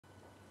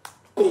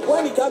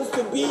When it comes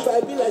to beef, I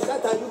be like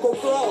that and you go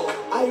crawl.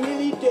 I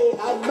really do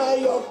admire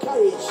your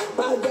courage.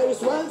 But there is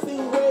one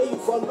thing where you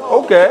for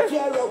know. Okay. The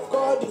fear of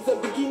God is the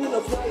beginning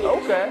of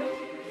knowledge. Okay.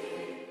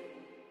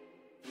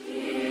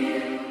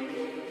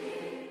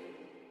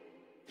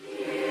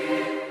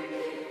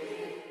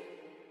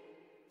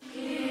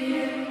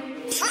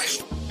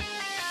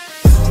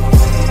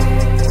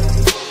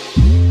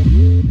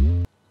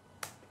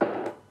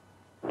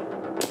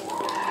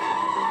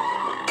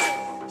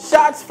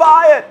 Shots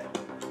fired!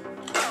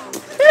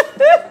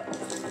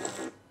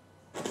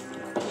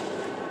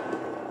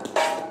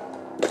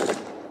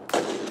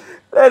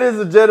 Ladies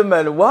and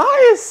gentlemen,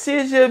 why is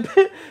CJ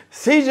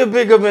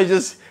Biggerman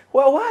just,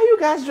 well, why are you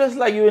guys dressed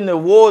like you're in the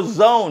war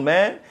zone,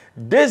 man?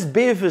 This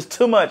beef is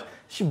too much.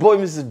 She boy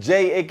Mr.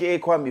 J, aka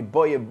Kwame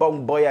Boy,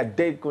 Bong Boy, a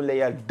Dave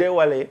Kulea,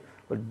 Dewale,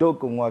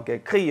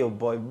 Dokumwake, Krio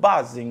Boy,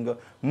 Bazinga,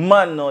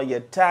 Mano,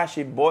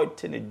 Yatashi Boy,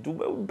 Tinny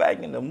Dube, we back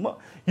in the mud.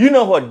 You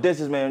know what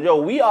this is, man.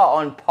 Yo, we are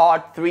on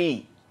part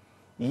 3.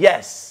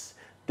 Yes,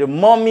 the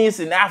mummies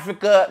in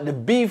Africa, the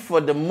beef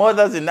for the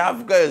mothers in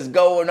Africa is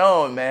going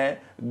on, man.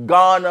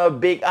 Ghana,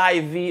 Big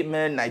IV,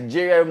 man,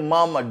 Nigeria,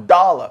 Mama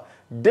Dollar.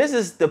 This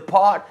is the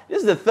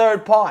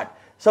third part.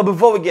 So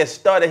before we get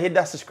started, hit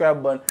that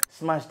subscribe button,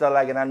 smash that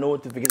like, and I know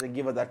what to forget to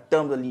give us that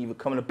thumbs up, leave a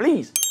comment,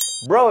 please.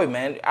 Bro,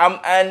 man,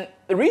 and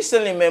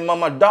recently, man,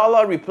 Mama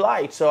Dollar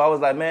replied, so I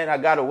was like, man, I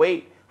gotta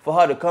wait for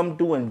her to come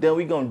through, and then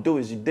we gonna do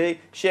it. You dig?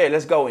 Share,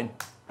 let's go in.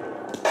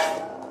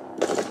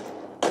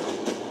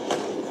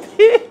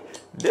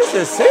 This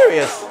is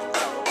serious.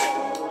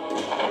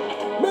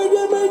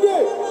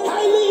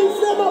 Highly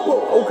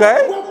inflammable.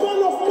 Okay.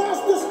 Weapon of mass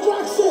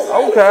destruction.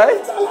 Okay.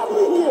 It's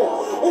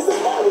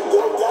about to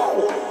go down.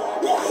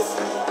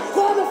 Yes.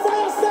 Call the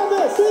fire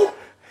service.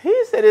 He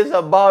said it's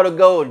about to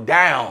go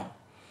down.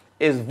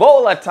 It's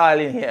volatile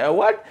in here.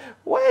 What?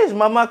 Why is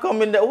Mama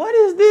coming there? What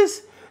is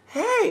this?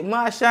 Hey,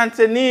 my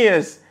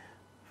Shantaneers.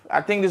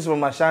 I think this is from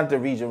my Shanta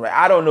region, right?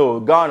 I don't know.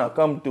 Ghana,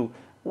 come through.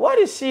 What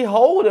is she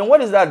holding?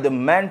 What is that? The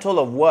mantle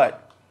of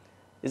what?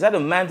 Is that the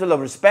mantle of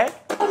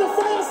respect? Call the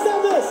fire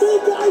service.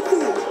 Big IP.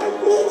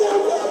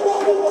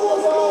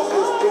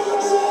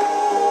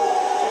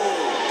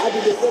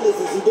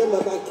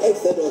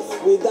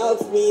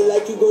 Without me,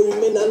 like you go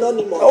remain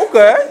anonymous.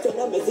 Okay.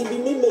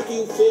 Me make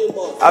you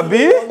famous. Abi?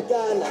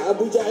 Ghana,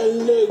 Abuja,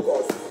 and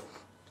Lagos.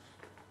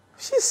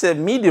 She said,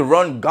 me to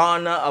run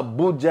Ghana,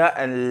 Abuja,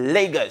 and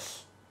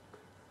Lagos.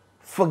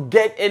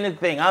 Forget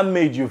anything. I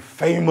made you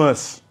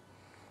famous.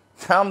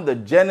 I'm the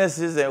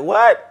genesis and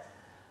what?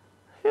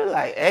 You're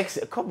like,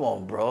 come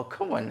on, bro.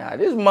 Come on now.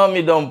 This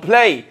mommy don't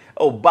play.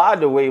 Oh, by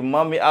the way,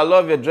 mommy, I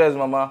love your dress,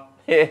 mama.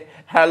 Yeah,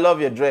 I love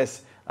your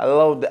dress. I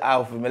love the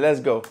outfit, man. Let's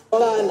go.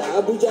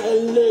 Abuja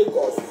and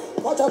Lagos.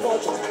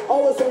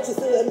 Always want to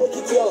say and make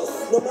it yours.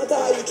 No matter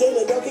how you train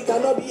a donkey,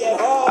 cannot be a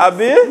horse.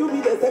 Abi? You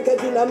be the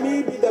secretary, and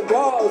me be the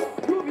boss.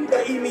 You be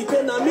the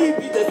imitator, and me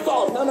be the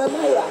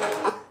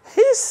sauce.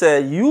 He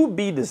said, you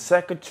be the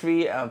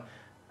secretary, and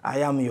I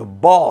am your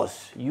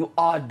boss. You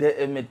are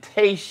the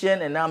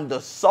imitation, and I'm the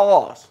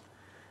sauce.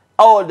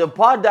 Oh, the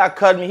part that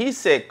cut me, he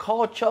said,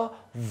 culture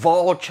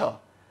vulture.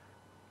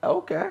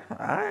 Okay,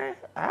 all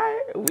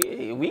right,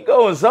 we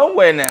going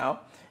somewhere now.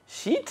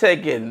 She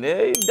taking,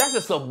 that's a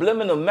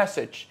subliminal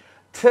message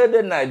to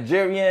the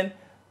Nigerian.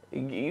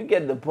 You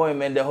get the point,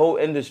 man, the whole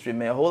industry,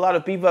 man. A whole lot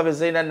of people have been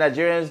saying that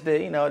Nigerians,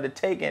 they're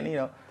taking,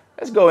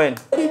 Let's go in.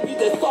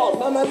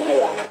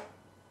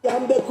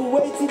 I'm the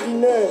Kuwaiti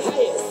dinner.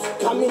 Highest.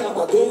 Coming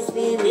up against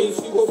me means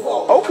you go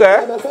fall. Okay.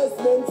 I'm a first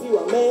man to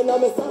you, man.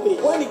 I'm a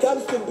savage. When it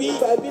comes to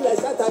beef, I be like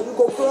Shatta, you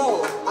go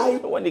crawl.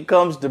 When it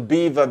comes to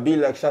beef, I be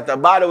like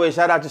Shatta. By the way,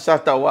 shout out to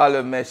Shatta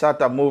Wale, man.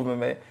 Shatta movement,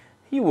 man.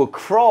 He will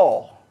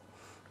crawl.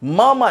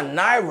 Mama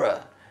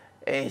Naira.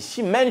 And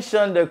she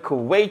mentioned the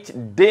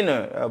Kuwait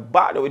dinner.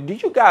 By the way,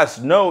 did you guys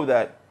know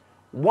that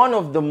one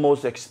of the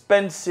most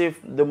expensive,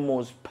 the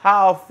most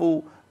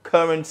powerful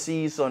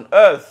currencies on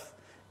earth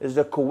is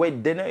the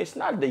Kuwait dinner? It's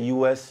not the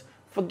US.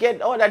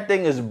 Forget all that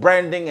thing is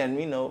branding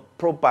and,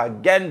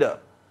 propaganda.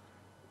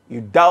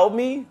 You doubt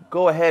me?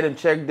 Go ahead and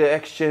check the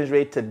exchange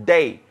rate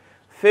today.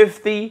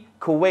 50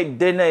 Kuwait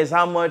dinner is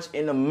how much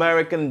in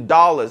American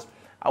dollars?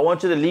 I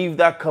want you to leave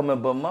that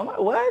comment, but mama,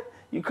 what?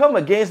 You come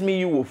against me,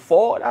 you will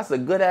fall? That's a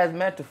good-ass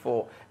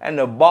metaphor. And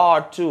the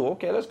bar, too.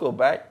 Okay, let's go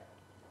back.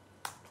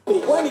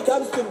 When it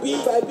comes to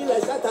beef, I be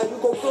like that and you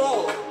go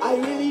crawl. I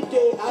really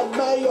do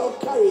admire your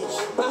courage.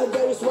 But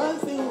there is one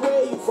thing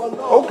where you for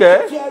know.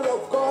 Okay. The fear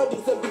of God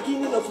is the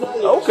beginning of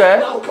knowledge. Okay.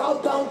 Now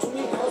bow down to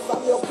me because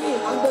I'm your queen.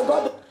 I'm the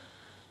God.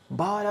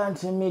 Bow down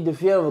to me, the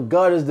fear of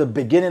God is the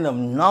beginning of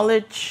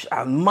knowledge.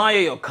 I admire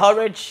your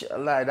courage.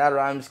 Like, that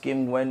rhyme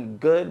scheme went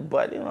good,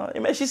 but,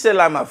 she said,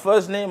 like, my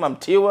first name, I'm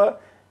Tiwa,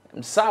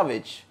 I'm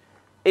Savage.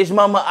 Is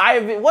Mama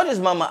Ivy, what is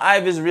Mama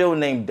Ivy's real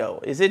name, though?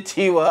 Is it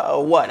Tiwa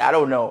or what? I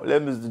don't know.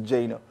 Let Mr.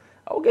 J know.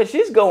 Okay,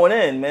 she's going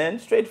in, man.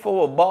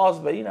 Straightforward boss,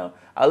 but,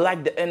 I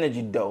like the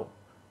energy, though.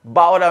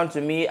 Bow down to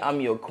me,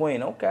 I'm your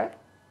queen. Okay.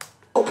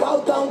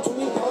 Bow down to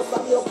me because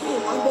I'm your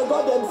queen. I'm the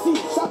God MC.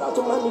 Shout out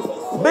to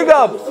Manifest. Big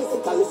up.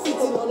 Physically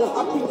sitting on your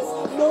happiness.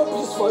 no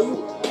peace for you.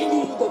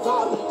 Giving you the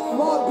valley.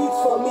 More beats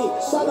for me.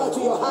 Shout out to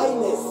your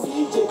highness.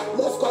 CJ,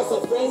 let's cause a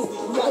frenzy.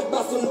 Like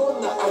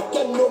Barcelona, I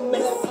get no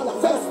mess.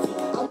 I'm thirsty.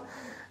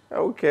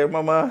 Okay,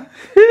 mama.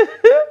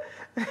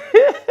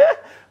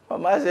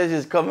 Mama says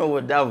she's coming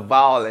with that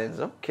violence.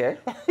 Okay.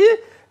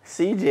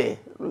 CJ,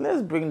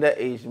 let's bring that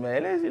age,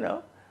 man. Let's,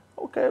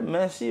 Okay,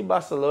 Messi,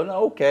 Barcelona.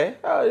 Okay.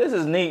 Oh, this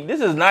is neat.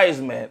 This is nice,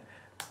 man.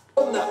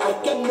 I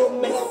get no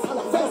mess.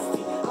 I'm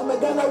thirsty. I'm a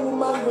Ghana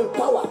woman with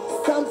power.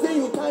 Something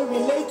you can't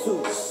relate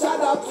to. Shout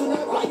out to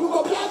Never. You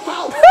go black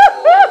out.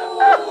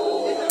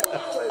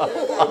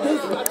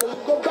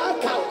 Go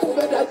back out.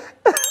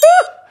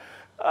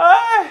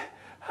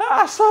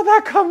 I saw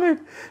that coming.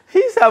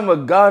 He said I'm a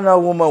Ghana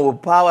woman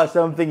with power,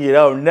 something you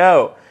don't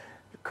know.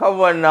 Come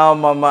on now,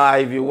 Mama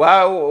Ivy.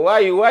 Why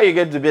you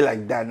get to be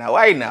like that now?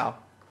 Why now?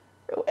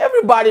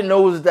 Everybody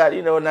knows that,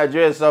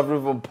 Nigeria is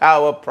suffering from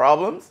power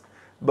problems,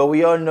 but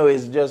we all know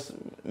it's just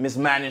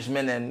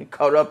mismanagement and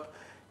corrupt,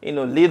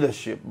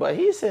 leadership. But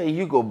he said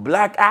you go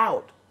black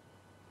out.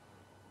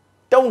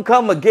 Don't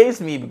come against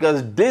me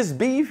because this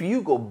beef,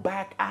 you go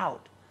back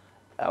out.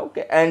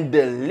 Okay, and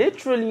they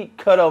literally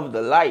cut off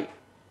the light.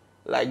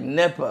 Like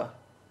NEPA.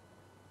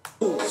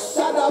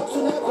 Shout out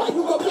to NEPA,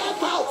 you go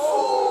black out.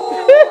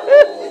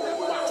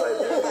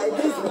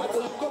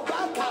 Go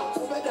back out.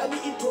 Better be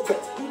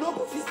introvert. You know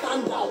if you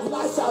stand out.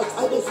 Lash out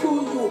and they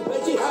school you.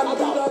 Reggie Hammer,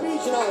 the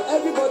original.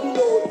 Everybody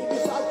know it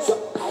is action.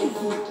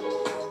 Ivy.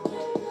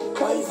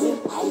 Poison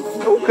Ivy.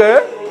 Okay.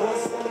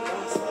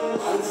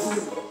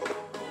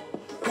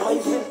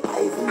 Poison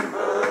Ivy.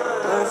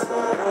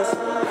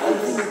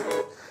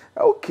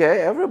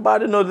 Okay,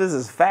 everybody knows this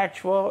is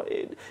factual.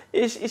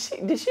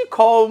 Did she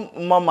call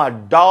Mama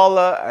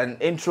Dollar an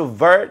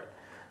introvert?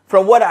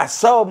 From what I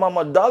saw,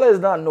 Mama Dollar is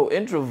not no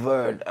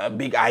introvert,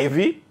 Big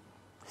Ivy. He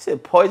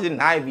said Poison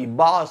Ivy,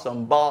 bars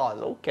on bars,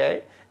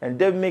 okay. And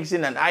they're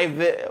mixing an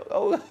Ivy,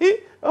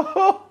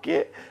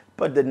 okay.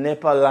 But the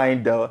NEPA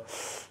line though.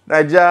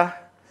 Naja,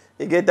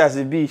 you get that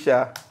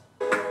Bisha.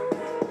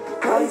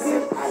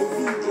 Poison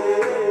Ivy.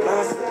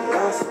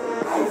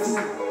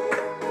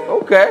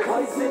 Okay.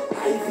 Poison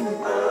Ivy.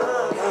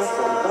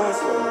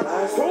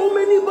 So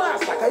many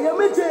bars like I am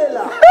a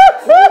jailer.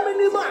 So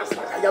many bars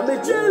like I am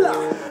a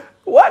jailer.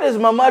 What is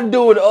Mama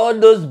doing with all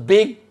those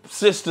big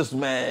sisters,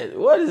 man?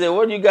 What is it?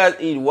 What do you guys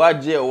eat?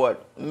 What or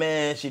what?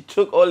 Man, she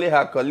took only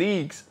her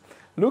colleagues.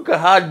 Look at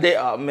how they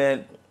are,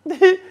 man.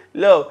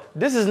 Look,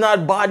 this is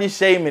not body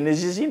shaming.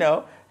 It's just,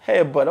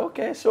 hey, but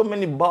okay, so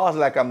many bars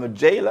like I'm a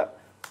jailer.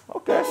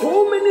 Okay.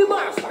 So many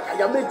bars like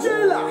I am a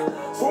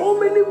jailer. So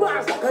many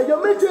bars like I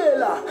am a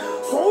jailer.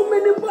 So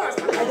many bars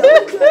like I am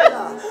a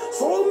jailer.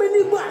 So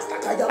many bars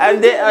like I am a jailer.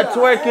 And they are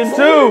twerking too.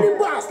 So many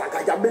bars like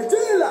I am a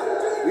jailer.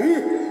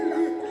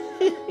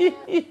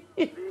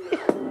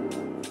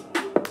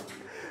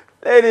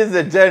 Ladies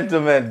and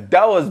gentlemen,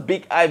 that was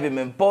Big Ivy,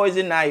 man.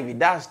 Poison Ivy.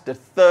 That's the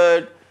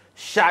third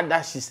shot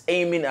that she's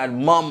aiming at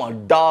Mama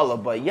Dollar.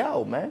 But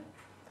yo, man,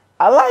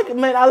 I like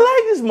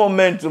this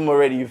momentum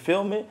already. You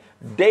feel me?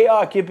 They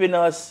are keeping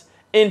us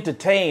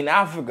entertained,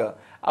 Africa.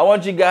 I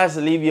want you guys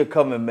to leave your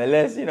comment, man.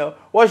 Let's,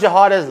 what's your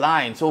hardest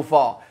line so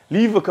far?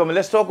 Leave a comment.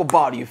 Let's talk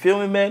about it. You feel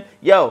me, man?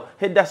 Yo,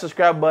 hit that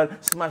subscribe button,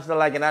 smash the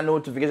like and that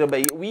notification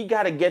bell. We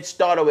got to get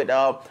started with,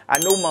 I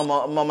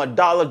know Mama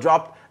Dollar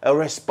dropped a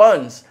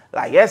response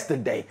like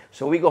yesterday.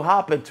 So we go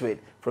hop into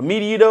it. From me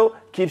to you, though,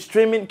 keep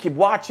streaming, keep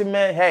watching,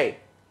 man. Hey,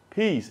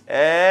 peace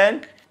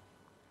and...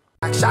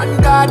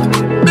 Action God,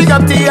 big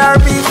up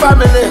TRB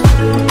family.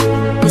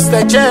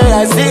 MisterJaay,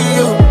 I see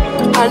you.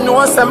 I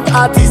know some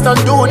artists don't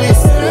do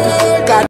this. God.